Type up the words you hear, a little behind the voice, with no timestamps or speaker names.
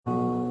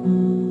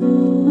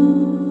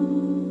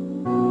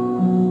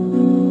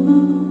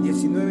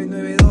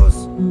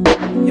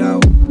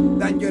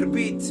Manger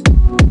Beats.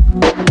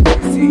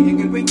 Sí, en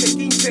el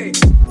 2015.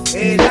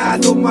 El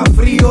lado más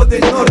frío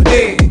del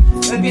norte.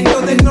 El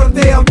viento del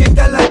norte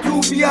ahuyenta la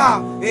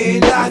lluvia.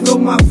 El lado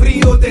más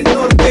frío del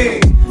norte.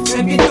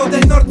 El viento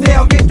del norte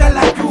ahuyenta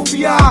la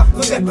lluvia. No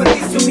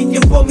desperdicio mi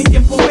tiempo me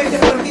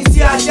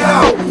desperdicia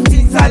ya,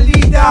 sin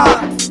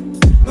salida.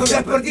 No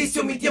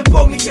desperdicio mi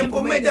tiempo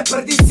me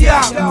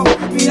desperdicia.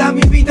 Mira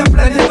mi vida,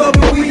 planeando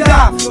mi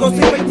huida.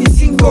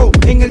 12:25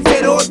 en el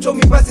 08,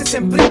 mi base es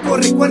en brinco.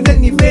 Recuerda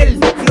el nivel,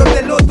 flor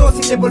de loto.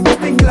 Si te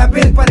volviste en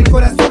clavel, para el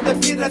corazón de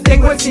piedra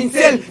tengo el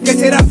cincel, que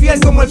será fiel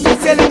como el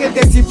pincel en el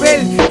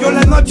decibel. Yo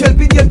la noche, el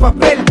beat y el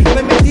papel, no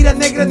es mentira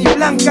negra ni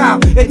blanca.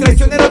 El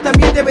traicionero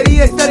también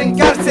debería estar en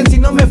cárcel. Si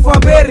no me fue a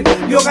ver,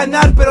 vio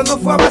ganar pero no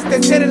fue a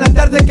abastecer. En la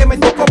tarde que me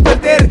tocó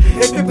perder,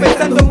 estoy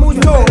pensando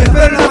mucho,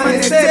 espero el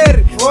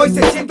amanecer. Hoy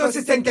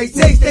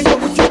 666, tengo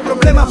muchos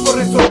problemas por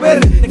resolver.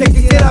 Te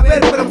quisiera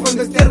ver, pero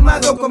cuando esté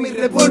armado con mi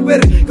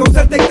revólver,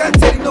 causarte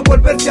cáncer y no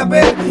volverte a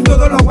ver.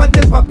 Todo lo aguanta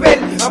el papel,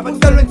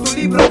 apúntalo en tu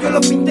libro, yo lo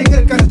pinté en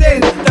el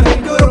cartel.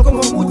 También lloro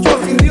como muchos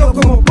y río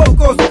como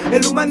pocos.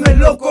 El humano es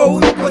loco,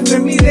 único entre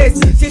miles.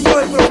 Cientos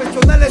de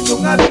profesionales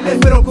son hábiles,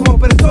 pero como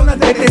personas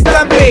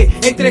detestable.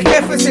 Entre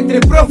jefes,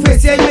 entre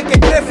profes, y hay que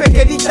trefe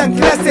que dictan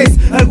clases,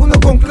 algunos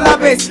con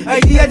claves.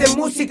 Hay días de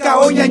música,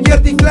 hoy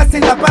ayer di clase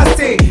en la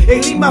base.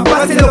 En Lima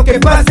pase lo que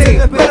pase,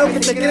 no espero que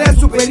te creas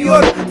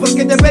superior,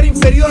 porque te ver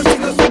inferior si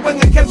no soy buen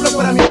ejemplo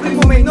para mi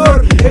primo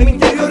menor. En mi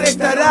interior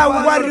estará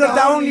un warrior,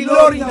 the only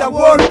lord in the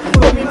world.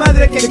 Con mi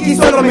madre que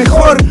quiso lo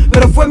mejor,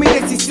 pero fue mi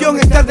decisión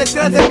estar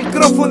detrás del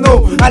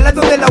micrófono, al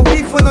lado del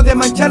audífono, de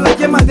manchar las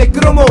yemas de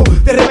cromo,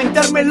 de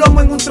reventarme el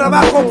lomo en un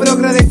trabajo, pero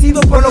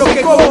agradecido por lo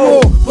que como,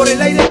 por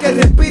el aire que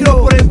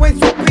respiro, por el buen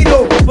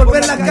suspiro, por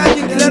ver la calle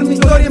y crear mi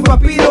historia en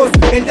papiros.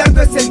 El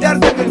dardo es el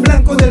dardo en el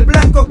blanco del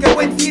blanco, qué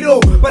buen tiro.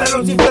 Para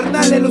los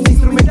infernales, los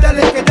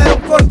instrumentales quedaron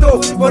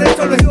cortos, por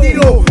eso lo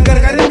estiro.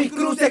 Cargaré mi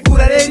cruce,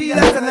 curaré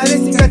heridas, sanaré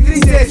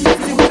cicatrices.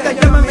 Si gusta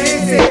llámame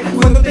ese,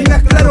 cuando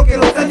tengas claro que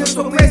los años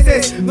son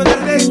meses. No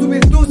daré tu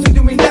virtud si de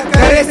humildad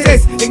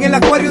careces. En el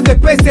acuario de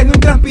peces no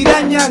entran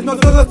pirañas, no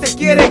todos te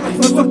quieren,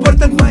 no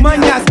soportan tus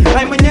mañas.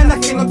 Hay mañanas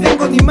que no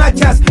tengo ni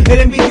machas, el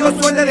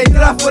envidioso anda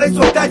detrás, por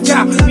eso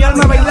tacha. Mi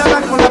alma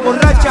bailaba con la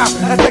borracha,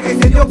 hasta que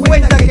se dio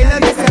cuenta que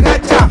nadie se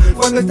agacha.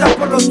 Cuando estás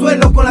por los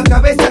suelos con la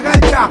cabeza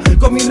agacha,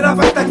 con mi rap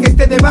hasta que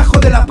esté debajo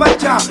de la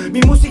pacha.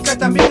 Mi música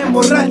también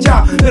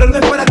emborracha, pero no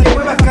es para que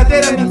muevas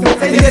caderas mientras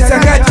ella se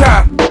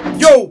agacha.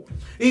 Yo,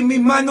 y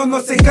mis manos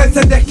no se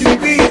cansan de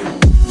escribir.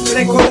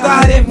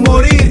 Recordar es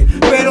morir,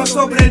 pero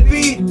sobre el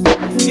beat.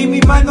 Y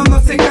mis manos no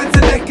se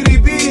cansan de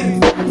escribir.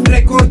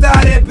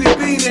 Recordar es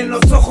vivir en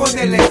los ojos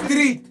del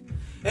street.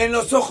 En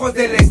los ojos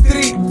del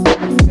street,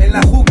 en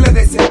la jungla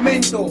de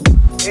cemento,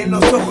 en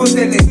los ojos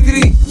del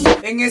street,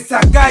 en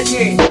esa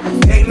calle,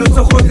 en los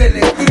ojos del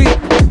street,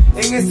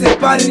 en ese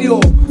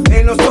barrio,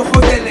 en los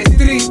ojos del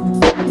street.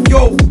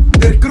 Yo,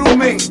 del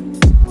crewman,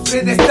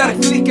 de estar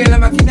click en la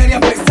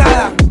maquinaria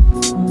pesada.